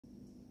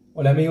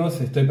Hola amigos,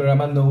 estoy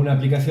programando una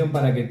aplicación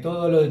para que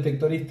todos los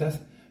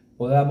detectoristas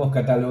podamos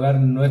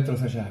catalogar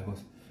nuestros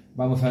hallazgos.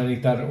 Vamos a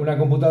necesitar una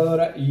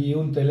computadora y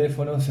un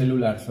teléfono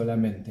celular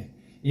solamente.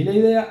 Y la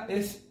idea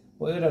es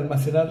poder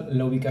almacenar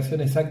la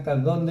ubicación exacta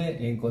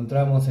donde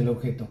encontramos el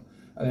objeto.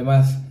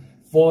 Además,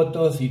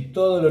 fotos y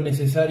todo lo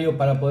necesario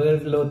para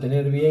poderlo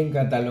tener bien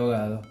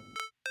catalogado.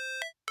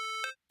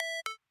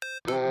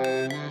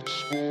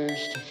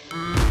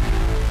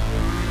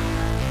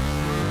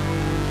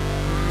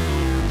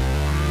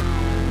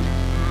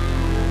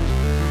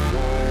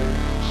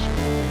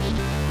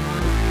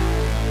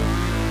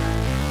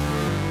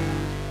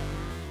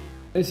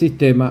 El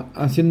sistema,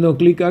 haciendo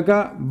clic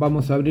acá,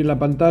 vamos a abrir la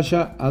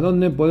pantalla a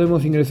donde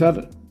podemos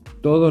ingresar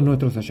todos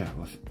nuestros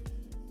hallazgos.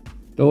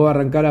 Todo va a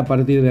arrancar a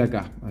partir de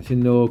acá.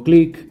 Haciendo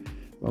clic,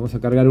 vamos a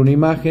cargar una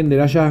imagen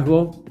del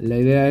hallazgo. La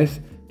idea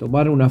es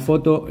tomar una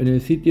foto en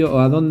el sitio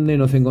a donde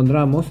nos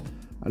encontramos,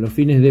 a los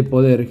fines de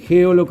poder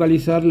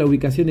geolocalizar la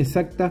ubicación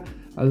exacta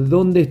a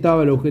donde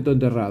estaba el objeto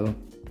enterrado.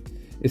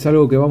 Es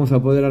algo que vamos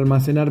a poder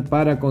almacenar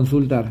para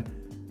consultar.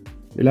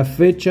 La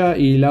fecha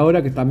y la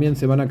hora, que también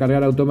se van a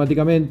cargar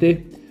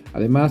automáticamente.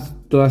 Además,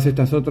 todas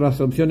estas otras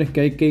opciones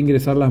que hay que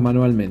ingresarlas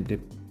manualmente.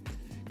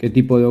 ¿Qué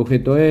tipo de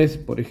objeto es?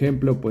 Por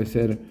ejemplo, puede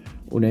ser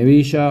una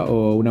hebilla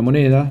o una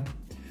moneda.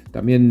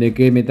 También de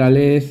qué metal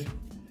es,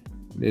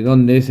 de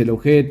dónde es el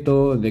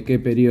objeto, de qué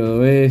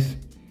periodo es,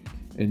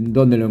 en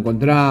dónde lo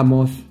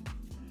encontramos.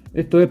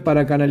 Esto es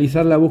para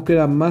canalizar la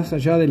búsqueda más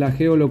allá de la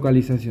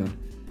geolocalización.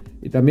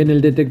 Y también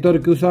el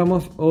detector que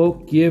usamos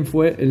o quién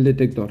fue el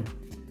detector.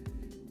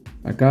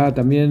 Acá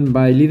también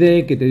va el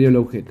ID que te dio el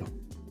objeto.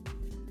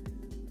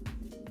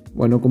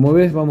 Bueno, como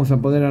ves, vamos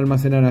a poder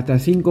almacenar hasta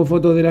 5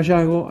 fotos del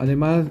hallazgo,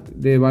 además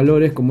de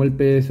valores como el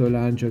peso, el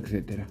ancho,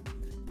 etc.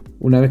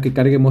 Una vez que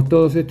carguemos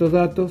todos estos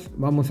datos,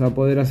 vamos a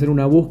poder hacer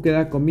una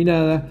búsqueda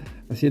combinada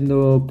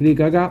haciendo clic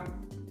acá.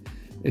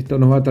 Esto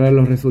nos va a traer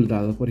los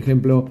resultados. Por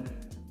ejemplo,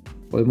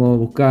 podemos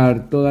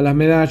buscar todas las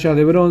medallas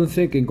de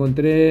bronce que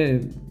encontré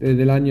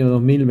desde el año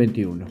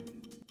 2021.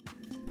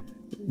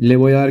 Le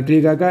voy a dar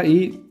clic acá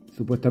y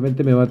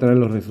supuestamente me va a traer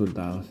los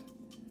resultados.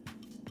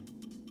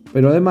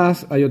 Pero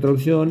además hay otra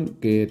opción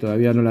que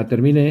todavía no la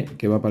terminé,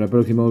 que va para el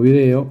próximo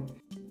video.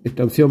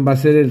 Esta opción va a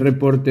ser el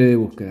reporte de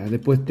búsqueda.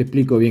 Después te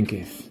explico bien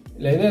qué es.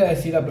 La idea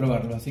es ir a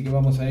probarlo, así que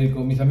vamos a ir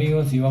con mis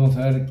amigos y vamos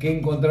a ver qué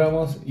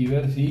encontramos y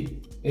ver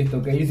si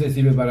esto que hice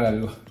sirve para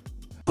algo.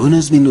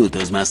 Unos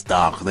minutos más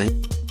tarde.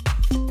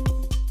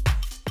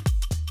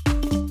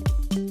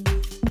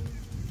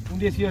 Un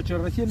 18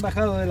 recién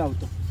bajado del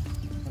auto.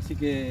 Así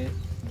que...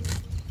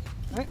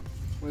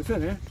 puede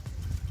ser, ¿eh?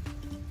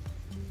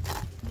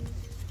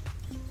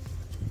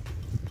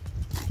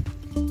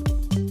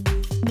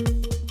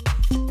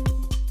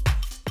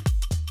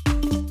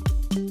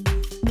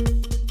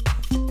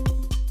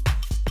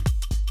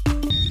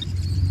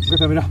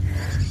 Esta, mirá.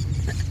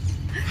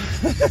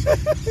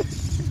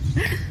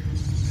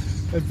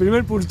 El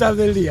primer puntal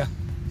del día.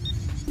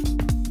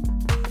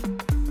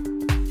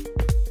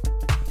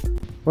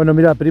 Bueno,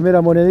 mira,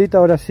 primera monedita,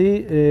 ahora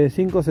sí,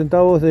 5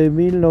 centavos de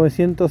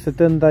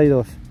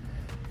 1972.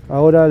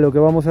 Ahora lo que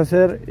vamos a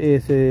hacer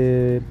es,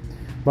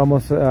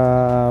 vamos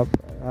a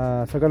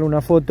sacarle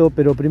una foto,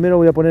 pero primero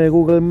voy a poner el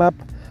Google Map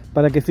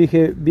para que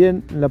fije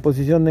bien la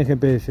posición de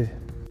GPS.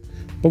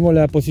 Pongo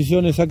la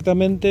posición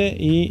exactamente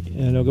y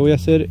lo que voy a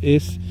hacer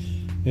es,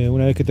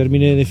 una vez que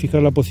termine de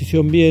fijar la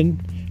posición bien,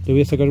 le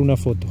voy a sacar una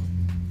foto.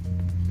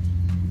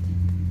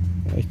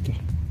 Ahí está.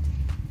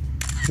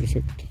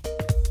 Perfecto.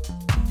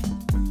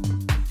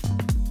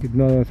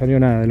 No salió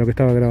nada de lo que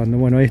estaba grabando.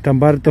 Bueno, ahí está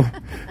Barto.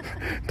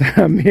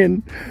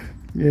 También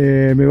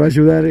me va a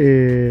ayudar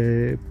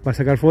para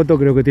sacar fotos.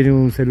 Creo que tiene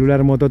un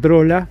celular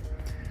Motorola.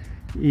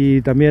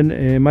 Y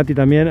también Mati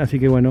también. Así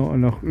que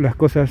bueno, las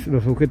cosas,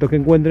 los objetos que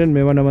encuentren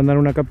me van a mandar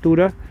una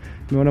captura,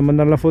 me van a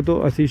mandar la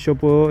foto, así yo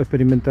puedo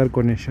experimentar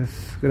con ellas.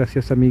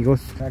 Gracias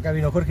amigos. Acá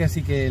vino Jorge,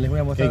 así que les voy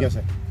a mostrar. ¿Qué hay que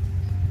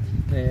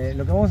hacer?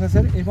 Lo que vamos a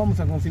hacer es vamos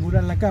a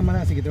configurar la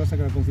cámara. Así que te vas a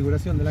sacar la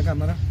configuración de la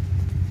cámara.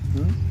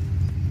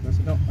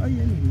 No, ahí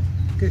mismo.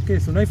 ¿Qué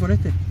es? ¿Un iPhone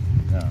este?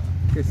 No,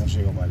 ¿qué es? No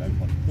llego para el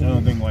iPhone. Yo no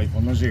tengo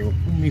iPhone, no llego.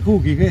 ¿Un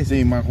Mijuki? ¿Qué es?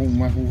 Sí,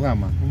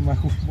 Majugama.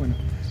 Bueno,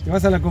 te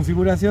vas a la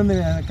configuración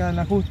de acá en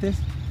ajustes.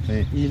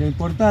 Sí. Y lo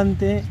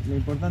importante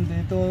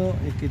de todo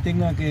es que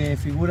tenga que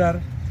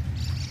figurar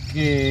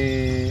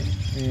que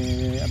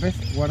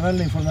 ¿ves? Guardar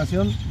la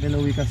información de la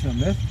ubicación,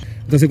 ¿ves?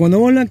 Entonces cuando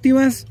vos lo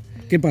activas,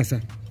 ¿qué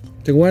pasa?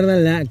 Te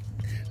guarda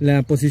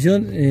la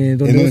posición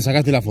donde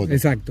sacaste la foto.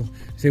 Exacto,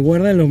 se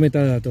guardan los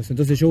metadatos.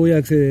 Entonces yo voy a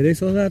acceder a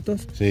esos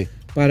datos, sí,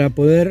 para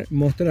poder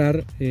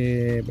mostrar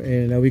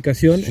la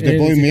ubicación. Yo te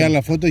puedo enviar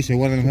la foto y se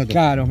guardan los datos.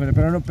 Claro,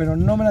 pero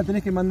no me la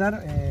tenés que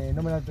mandar,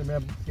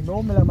 si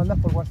vos me la mandás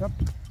por WhatsApp,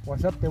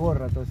 WhatsApp te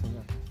borra todo eso.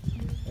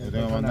 Te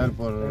tengo que mandar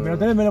por...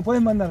 Me lo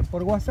podés mandar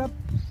por WhatsApp,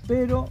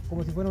 pero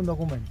como si fuera un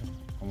documento.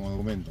 Como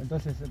documento.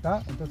 Entonces,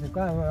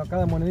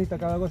 cada monedita,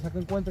 cada cosa que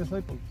encuentres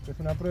hoy, porque es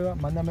una prueba,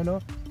 mándamelo.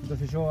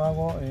 Entonces yo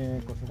hago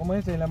cosas. ¿Cómo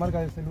es la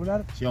marca del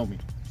celular? Xiaomi.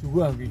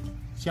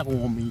 sea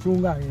como mi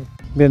chunga.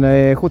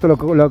 Bien, justo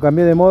lo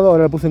cambié de modo,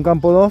 ahora lo puse en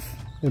campo 2,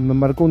 me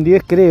marcó un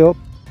 10, creo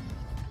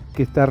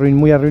que está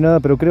muy arruinada,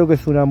 pero creo que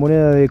es una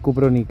moneda de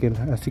cuproníquel,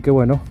 así que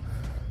bueno,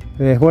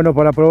 es bueno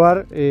para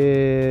probar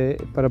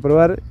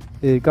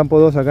el campo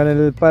 2 acá en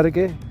el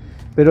parque,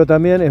 pero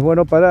también es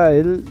bueno para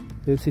el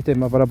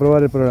sistema, para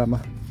probar el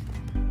programa.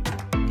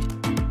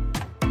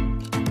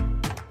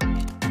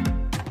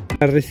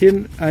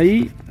 Recién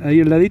ahí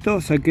al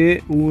ladito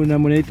saqué una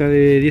monedita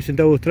de 10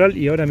 centavos austral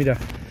y ahora mira,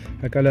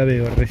 acá la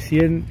veo,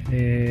 recién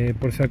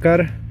por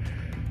sacar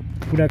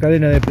una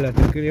cadena de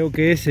plata. Creo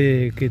que es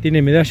que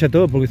tiene medalla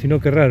todo, porque si no,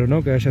 qué raro,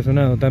 ¿no? Que haya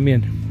sonado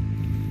también.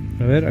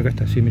 A ver, acá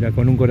está, sí, mira,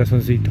 con un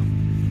corazoncito.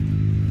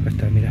 Acá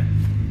está, mira.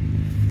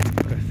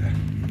 Acá está.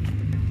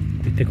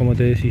 Viste como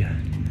te decía.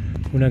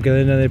 Una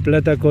cadena de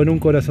plata con un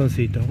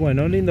corazoncito.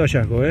 Bueno, lindo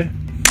hallazgo, ¿eh?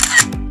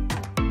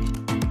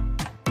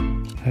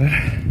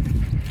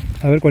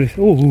 A ver cuál es.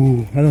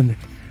 ¿A dónde?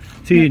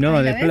 Sí,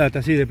 no, de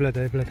plata, sí, de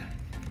plata.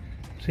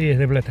 Sí, es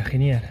de plata,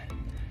 genial.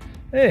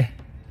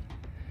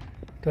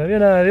 Todavía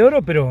nada de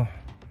oro, pero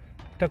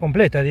está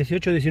completa.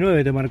 18,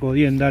 19 te marcó.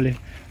 Bien, dale.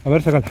 A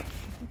ver, sacala.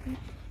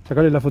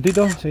 Sacale la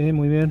fotito. Sí,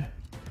 muy bien.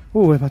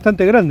 Es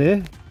bastante grande,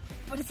 ¿eh?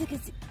 Parece que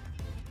sí.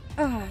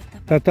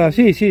 Está.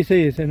 Sí,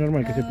 es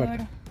normal que se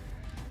parta.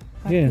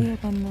 Bien.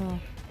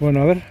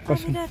 Bueno, a ver,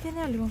 pasa. Mira,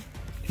 tiene algo.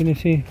 Tiene,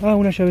 sí.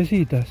 Unas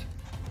llavecitas.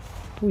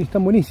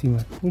 Están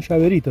buenísimas. Un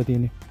llaverito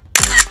tiene.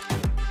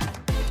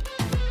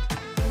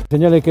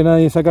 Señales que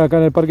nadie saca acá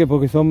en el parque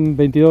porque son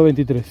 22,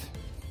 23.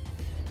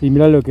 Y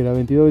mirá lo que era,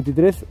 22,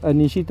 23,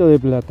 anillito de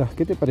plata.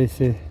 ¿Qué te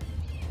parece?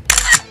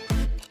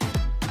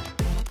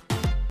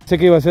 Sé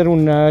que iba a ser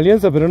una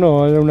alianza, pero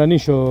no, era un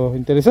anillo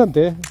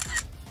interesante, ¿eh?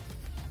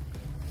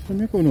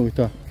 Mirá cómo no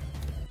está.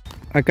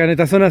 Acá en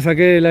esta zona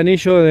saqué el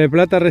anillo de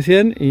plata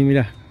recién y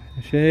mirá,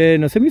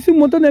 no sé, me hice un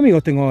montón de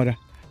amigos tengo ahora.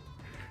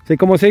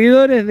 Como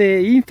seguidores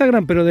de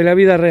Instagram, pero de la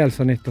vida real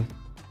son estos.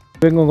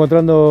 Vengo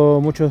encontrando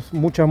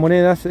muchas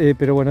monedas,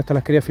 pero bueno, estas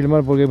las quería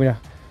filmar porque mira,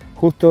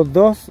 justo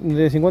 2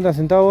 de 50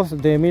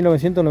 centavos de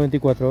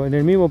 1994, en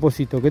el mismo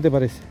pocito. ¿Qué te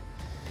parece?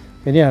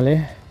 Genial,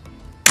 ¿eh?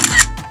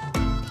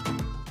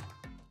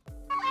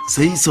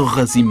 6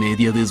 horas y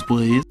media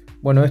después.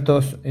 Bueno,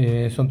 estos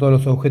son todos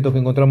los objetos que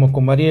encontramos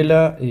con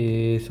Mariela,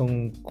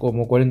 son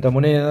como 40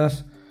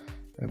 monedas,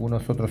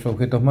 algunos otros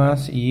objetos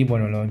más y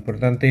bueno, lo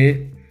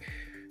importante,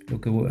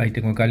 ahí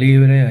tengo el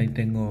calibre, ahí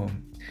tengo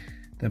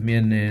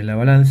también la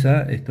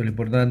balanza, esto es lo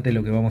importante,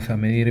 lo que vamos a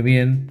medir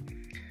bien,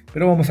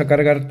 pero vamos a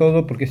cargar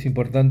todo porque es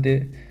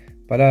importante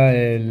para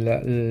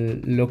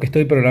lo que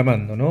estoy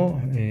programando, ¿no?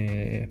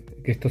 Que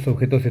estos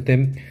objetos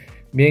estén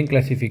bien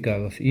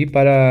clasificados. Y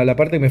para la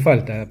parte que me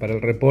falta, para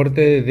el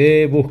reporte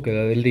de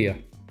búsqueda del día.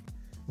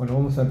 Bueno,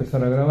 vamos a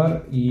empezar a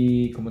grabar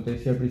y como te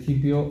decía al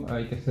principio,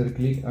 hay que hacer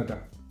clic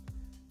acá.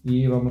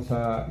 Y vamos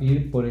a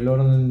ir por el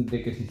orden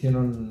de que se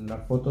hicieron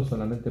las fotos,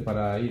 solamente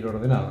para ir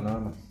ordenado,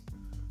 nada más.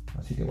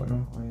 Así que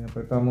bueno, ahí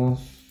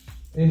apretamos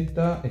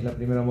esta, es la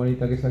primera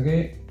monedita que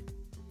saqué.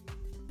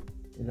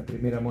 Es la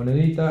primera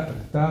monedita, acá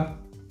está.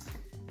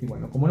 Y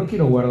bueno, como no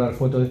quiero guardar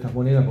fotos de estas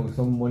monedas porque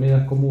son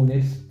monedas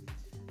comunes,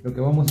 lo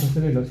que vamos a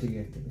hacer es lo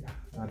siguiente.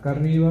 Mirá, acá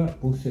arriba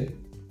puse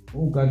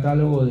un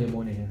catálogo de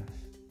monedas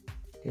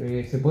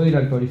que se puede ir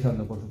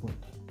actualizando, por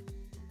supuesto.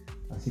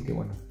 Así que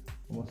bueno,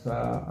 vamos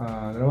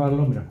a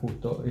grabarlo. Mira,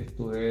 justo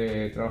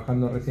estuve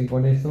trabajando recién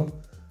con eso.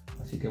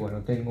 Así que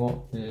bueno,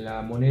 tengo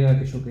la moneda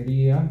que yo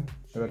quería,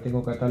 ya la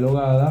tengo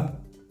catalogada.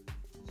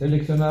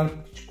 Seleccionar,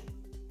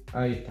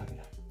 ahí está,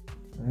 mira.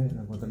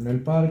 La encontré en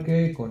el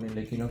parque con el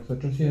Equinox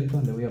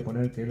 800. Le voy a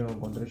poner que lo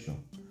encontré yo.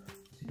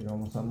 Así que lo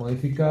vamos a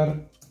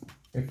modificar.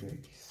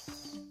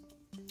 FX.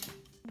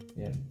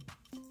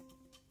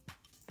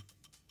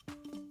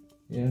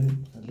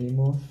 Bien,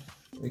 salimos.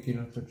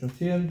 Equinox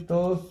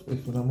 800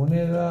 es una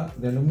moneda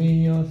de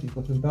aluminio,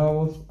 5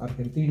 centavos,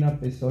 Argentina,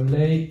 peso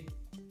ley.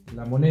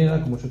 La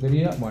moneda como yo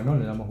quería. Bueno,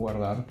 le damos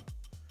guardar.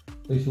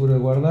 ¿Estoy seguro de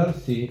guardar?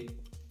 Sí.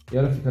 Y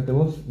ahora fíjate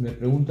vos, me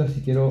pregunta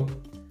si quiero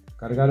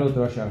cargar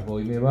otro hallazgo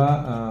y me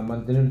va a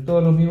mantener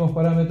todos los mismos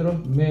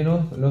parámetros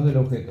menos los del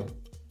objeto.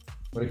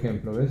 Por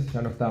ejemplo, ¿ves?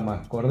 Ya no está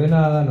más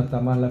coordenada, no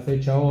está más la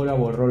fecha, hora,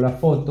 borró las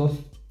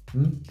fotos.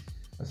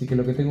 Así que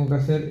lo que tengo que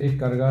hacer es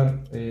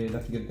cargar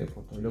la siguiente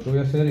foto. Y lo que voy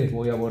a hacer es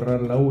voy a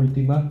borrar la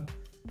última.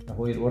 Las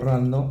voy a ir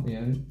borrando.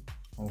 Bien.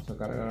 Vamos a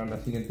cargar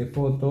la siguiente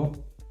foto.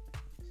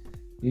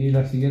 Y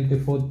la siguiente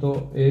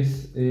foto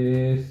es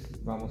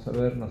vamos a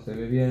ver, no se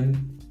ve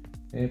bien.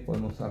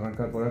 Podemos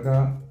arrancar por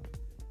acá.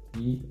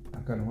 Y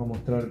acá nos va a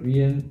mostrar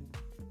bien.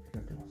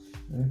 Fíjate vos.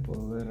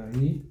 Puedo ver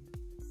ahí.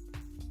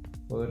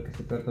 Puedo ver que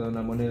se trata de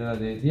una moneda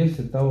de 10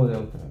 centavos de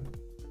Australia.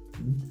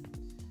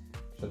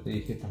 Ya te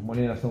dije, estas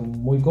monedas son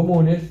muy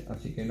comunes,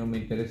 así que no me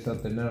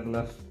interesa tener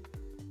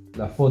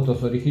las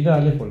fotos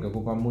originales porque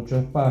ocupan mucho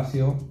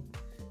espacio.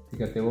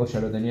 Fíjate vos,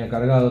 ya lo tenía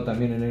cargado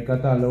también en el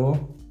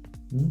catálogo.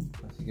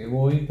 Así que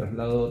voy,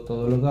 traslado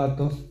todos los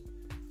datos,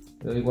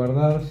 le doy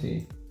guardar.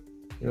 Si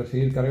quiero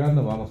seguir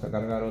cargando, vamos a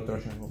cargar otro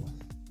hallazgo más.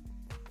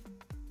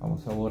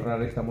 Vamos a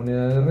borrar esta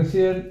moneda de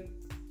recién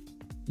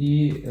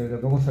y lo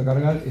que vamos a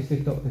cargar es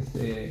esto,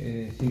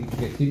 que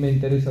sí me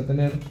interesa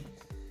tener,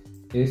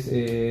 es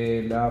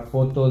la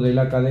foto de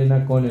la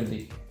cadena con el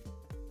dije.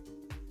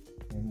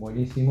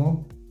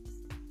 Buenísimo.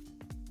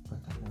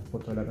 Esta es la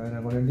foto de la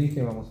cadena con el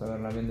dije, vamos a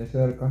verla bien de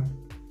cerca.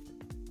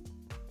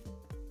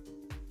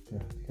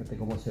 Fíjate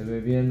cómo se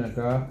ve bien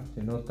acá,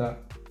 se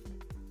nota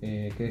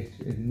que es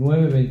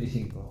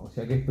 9.25, o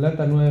sea que es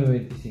plata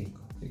 9.25,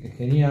 así que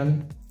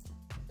genial.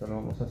 Esto lo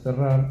vamos a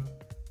cerrar,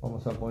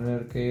 vamos a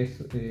poner que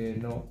es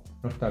no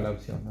está la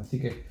opción, así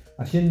que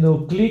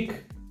haciendo clic,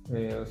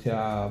 o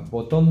sea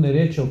botón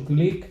derecho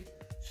clic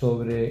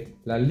sobre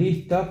la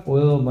lista,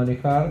 puedo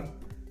manejar,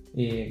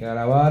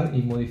 grabar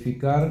y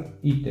modificar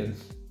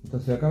ítems.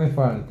 Entonces acá me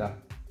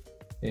falta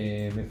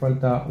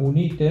un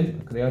ítem,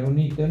 crear un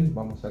ítem.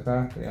 Vamos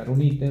acá, crear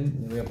un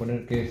ítem, le voy a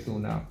poner que es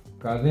una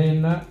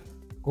cadena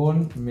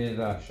con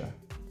medalla.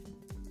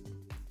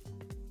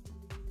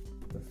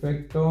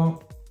 Perfecto,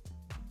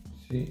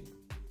 sí,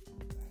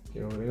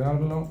 quiero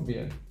agregarlo,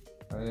 bien,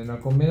 cadena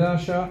con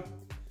medalla,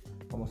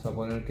 vamos a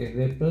poner que es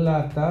de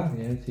plata,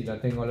 bien, si la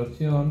tengo la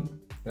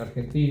opción, de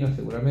Argentina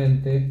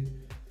seguramente,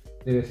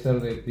 debe ser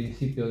de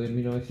principio de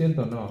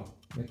 1900, no,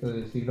 esto es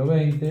del siglo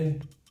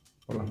XX,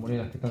 por las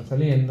monedas que están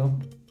saliendo,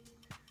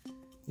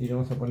 y le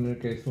vamos a poner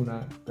que es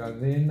una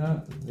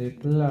cadena de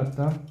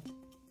plata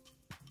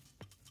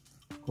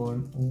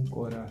con un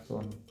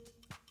corazón.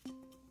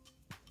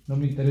 No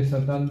me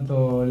interesa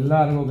tanto el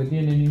largo que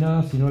tiene ni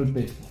nada, sino el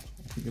peso.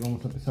 Así que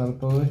vamos a pesar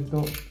todo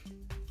esto.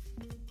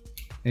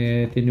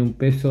 Tiene un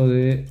peso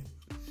de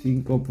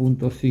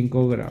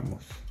 5.5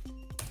 gramos.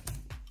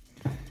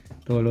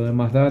 Todo lo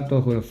demás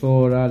datos,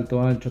 grosor,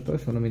 alto, ancho, todo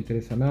eso no me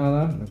interesa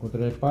nada. Lo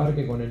encontré en el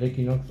parque con el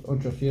Equinox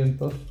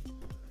 800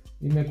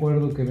 y me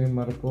acuerdo que me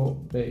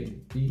marcó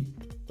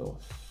 22.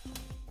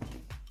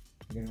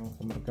 Así que vamos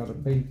a marcar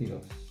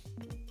 22.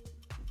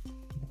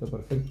 Esto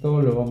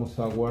perfecto, lo vamos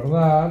a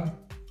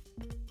guardar.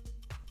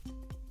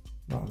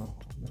 No,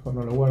 mejor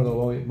no lo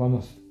guardo.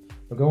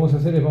 Lo que vamos a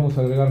hacer es vamos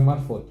a agregar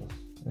más fotos.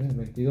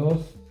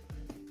 22.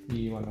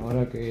 Y bueno,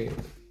 ahora que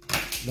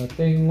la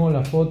tengo,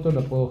 la foto la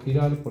puedo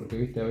girar, porque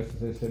viste, a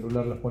veces el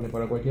celular las pone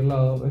para cualquier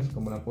lado. ¿Ves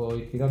cómo la puedo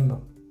ir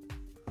girando?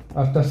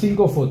 Hasta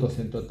 5 fotos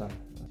en total.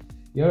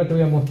 Y ahora te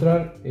voy a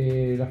mostrar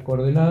las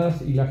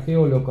coordenadas y la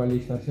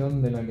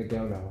geolocalización de la que te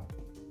hablaba.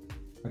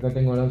 Acá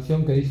tengo la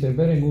opción que dice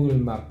ver en Google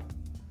Maps.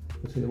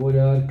 Entonces le voy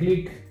a dar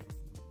clic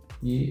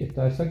y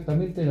está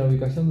exactamente en la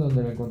ubicación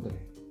donde la encontré.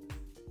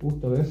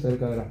 Justo, ves,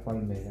 cerca de las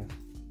palmeras.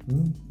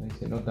 Ahí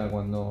se nota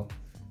cuando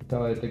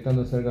estaba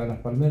detectando cerca de las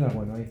palmeras.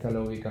 Bueno, ahí está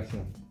la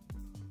ubicación.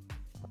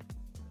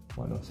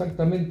 Bueno,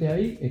 exactamente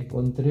ahí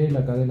encontré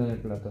la cadena de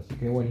plata, así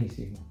que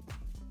buenísimo.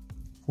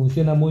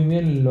 Funciona muy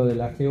bien lo de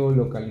la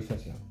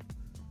geolocalización.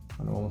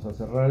 Bueno, vamos a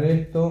cerrar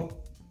esto.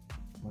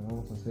 Bueno,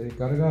 vamos a seguir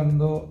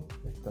cargando.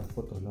 Estas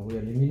fotos las voy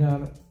a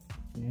eliminar.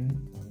 Bien,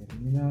 voy a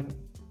eliminar.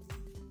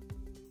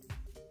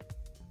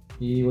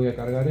 Y voy a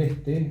cargar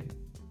esta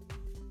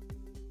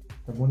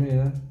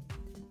moneda.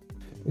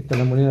 Esta es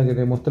la moneda que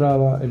te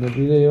mostraba en el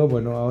video.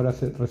 Bueno, ahora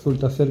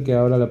resulta ser que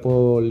ahora la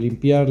puedo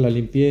limpiar. La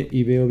limpié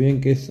y veo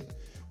bien que es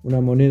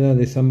una moneda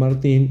de San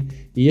Martín.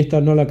 Y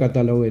esta no la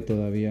catalogué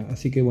todavía.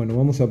 Así que bueno,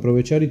 vamos a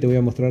aprovechar y te voy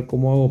a mostrar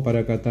cómo hago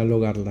para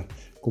catalogarla.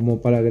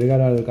 Como para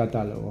agregar al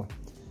catálogo.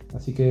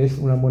 Así que es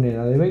una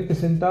moneda de 20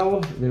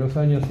 centavos de los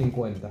años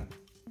 50.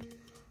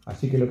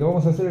 Así que lo que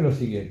vamos a hacer es lo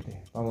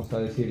siguiente. Vamos a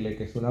decirle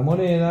que es una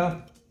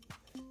moneda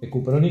de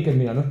cuproníquel.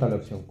 Mira, no está la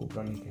opción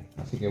cuproníquel.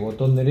 Así que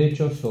botón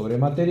derecho sobre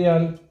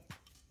material.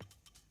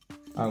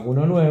 Hago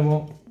uno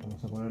nuevo.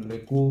 Vamos a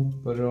ponerle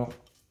cuproníquel.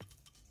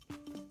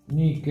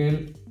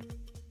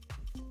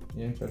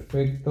 Bien,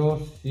 perfecto.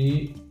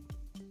 Si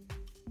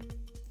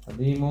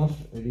salimos,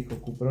 elijo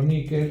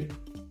cuproníquel.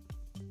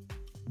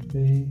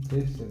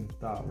 20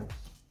 centavos.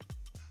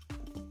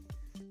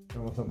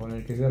 Vamos a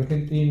poner que es de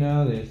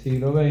Argentina, del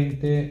siglo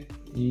XX.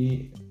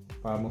 Y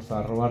vamos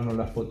a robarnos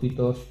las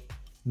fotitos.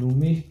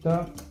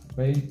 Numista,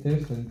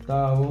 20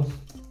 centavos,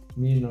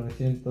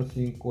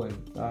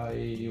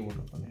 1951,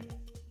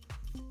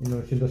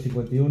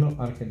 1951,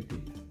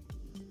 Argentina.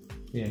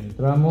 Bien,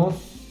 entramos.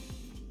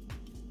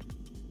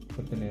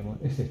 Ya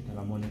tenemos, es esta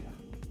la moneda.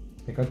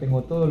 Acá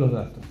tengo todos los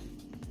datos.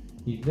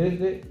 Y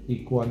desde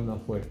y cuándo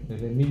fue.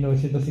 Desde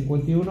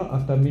 1951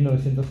 hasta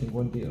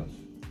 1952.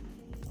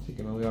 Así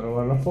que me voy a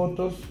robar las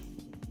fotos.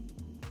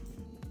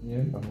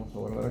 Bien, vamos a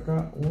guardar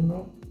acá.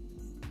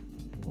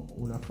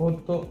 Una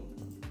foto.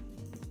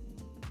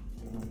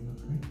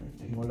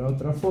 Tengo la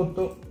otra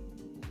foto,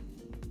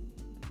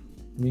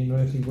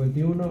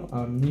 1951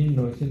 a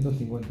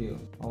 1952.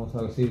 Vamos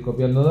a seguir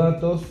copiando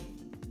datos.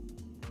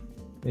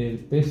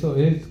 El peso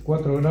es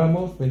 4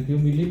 gramos,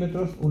 21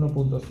 milímetros,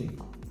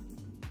 1.5.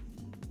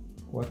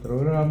 4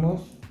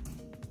 gramos,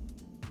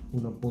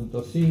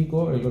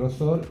 1.5 el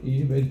grosor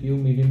y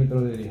 21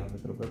 milímetros de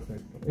diámetro.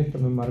 Perfecto. Esto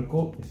me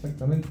marcó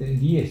exactamente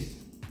 10.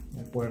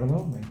 ¿De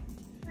acuerdo? Me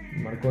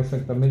marcó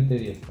exactamente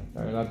 10.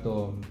 El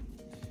gato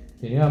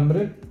tiene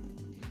hambre.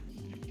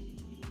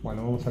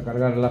 Bueno, vamos a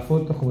cargar las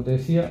fotos como te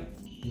decía.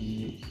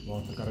 Y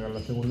vamos a cargar la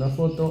segunda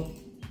foto.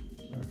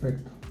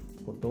 Perfecto.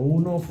 Foto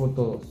 1,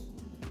 foto 2.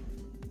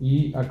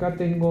 Y acá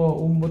tengo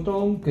un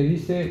botón que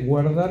dice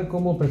guardar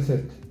como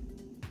preset.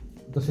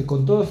 Entonces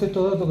con todos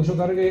estos datos que yo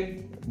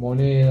cargué,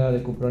 moneda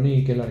de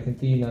cuproníquel,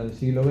 Argentina del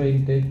siglo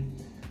XX,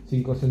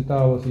 5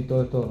 centavos y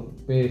todo esto,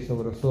 peso,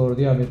 grosor,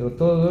 diámetro,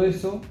 todo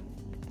eso,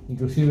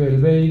 inclusive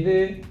el B y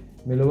D,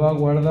 me lo va a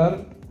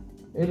guardar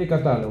el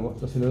catálogo.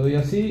 Entonces le doy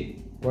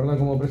así, guardar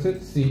como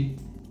preset, sí,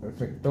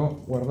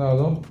 perfecto,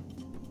 guardado.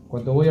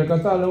 Cuando voy al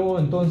catálogo,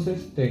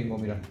 entonces tengo,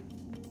 mira,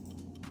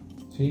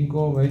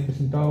 5, 20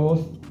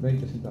 centavos,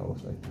 20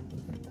 centavos, ahí está,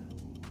 perfecto.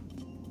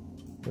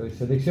 Le doy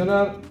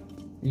seleccionar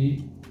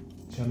y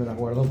ya me las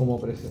guardo como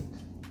preset.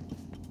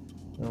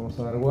 Le vamos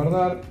a dar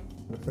guardar,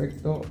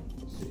 perfecto,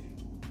 sí.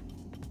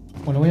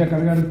 Bueno, voy a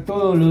cargar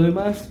todo lo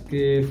demás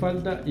que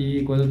falta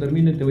y cuando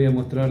termine te voy a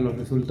mostrar los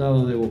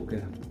resultados de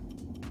búsqueda.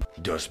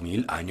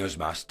 2000 años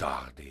más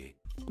tarde.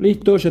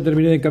 Listo, ya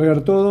terminé de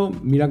cargar todo.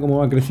 Mirá cómo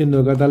va creciendo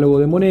el catálogo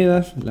de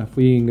monedas. Las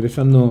fui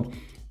ingresando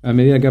a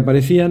medida que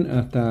aparecían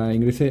hasta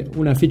ingresé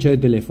una ficha de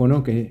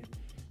teléfono que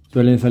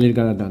suelen salir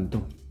cada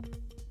tanto.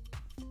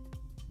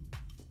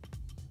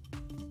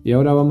 Y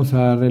ahora vamos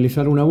a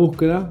realizar una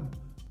búsqueda.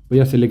 Voy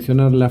a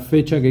seleccionar la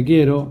fecha que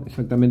quiero.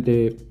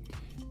 Exactamente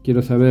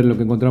quiero saber lo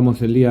que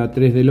encontramos el día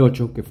 3 del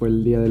 8, que fue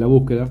el día de la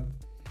búsqueda.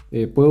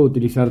 Puedo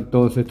utilizar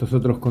todos estos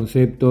otros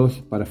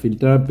conceptos para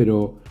filtrar,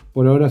 pero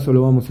por ahora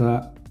solo vamos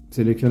a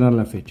seleccionar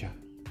la fecha.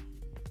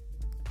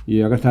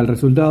 Y acá está el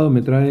resultado,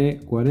 me trae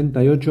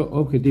 48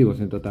 objetivos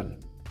en total.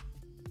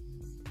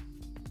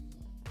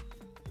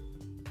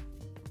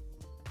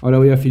 Ahora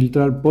voy a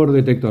filtrar por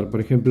detector. Por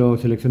ejemplo,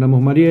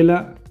 seleccionamos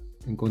Mariela,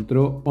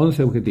 encontró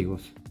 11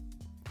 objetivos.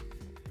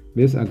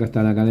 ¿Ves? Acá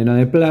está la cadena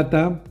de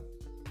plata.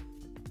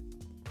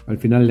 Al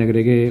final le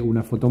agregué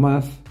una foto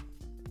más.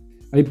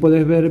 Ahí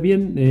podés ver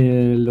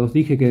bien, los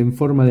dije que en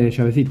forma de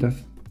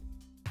llavecitas.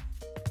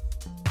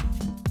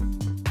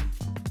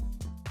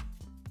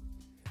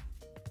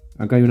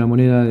 Acá hay una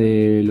moneda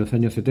de los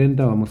años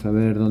 70, vamos a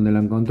ver dónde la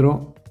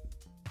encontró.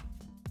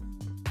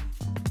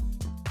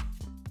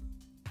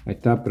 Ahí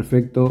está,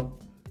 perfecto,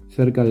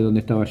 cerca de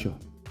donde estaba yo.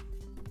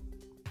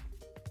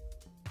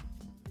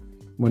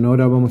 Bueno,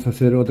 ahora vamos a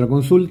hacer otra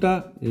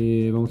consulta.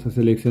 Vamos a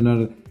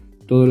seleccionar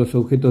todos los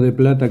objetos de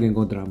plata que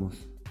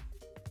encontramos.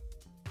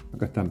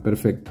 Acá están,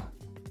 perfecto.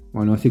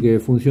 Bueno, así que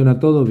funciona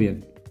todo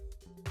bien.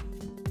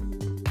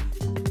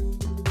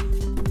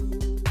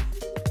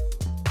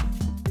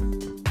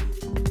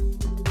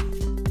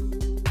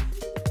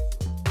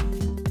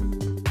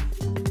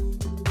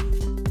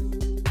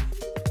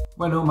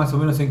 Bueno, más o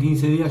menos en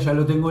 15 días ya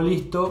lo tengo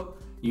listo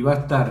y va a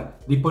estar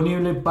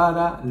disponible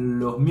para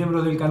los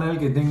miembros del canal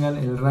que tengan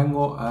el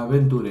rango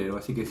aventurero.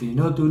 Así que si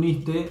no te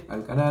uniste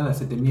al canal,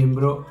 hacete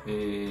miembro,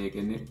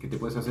 que te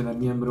puedes hacer al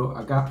miembro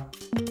acá.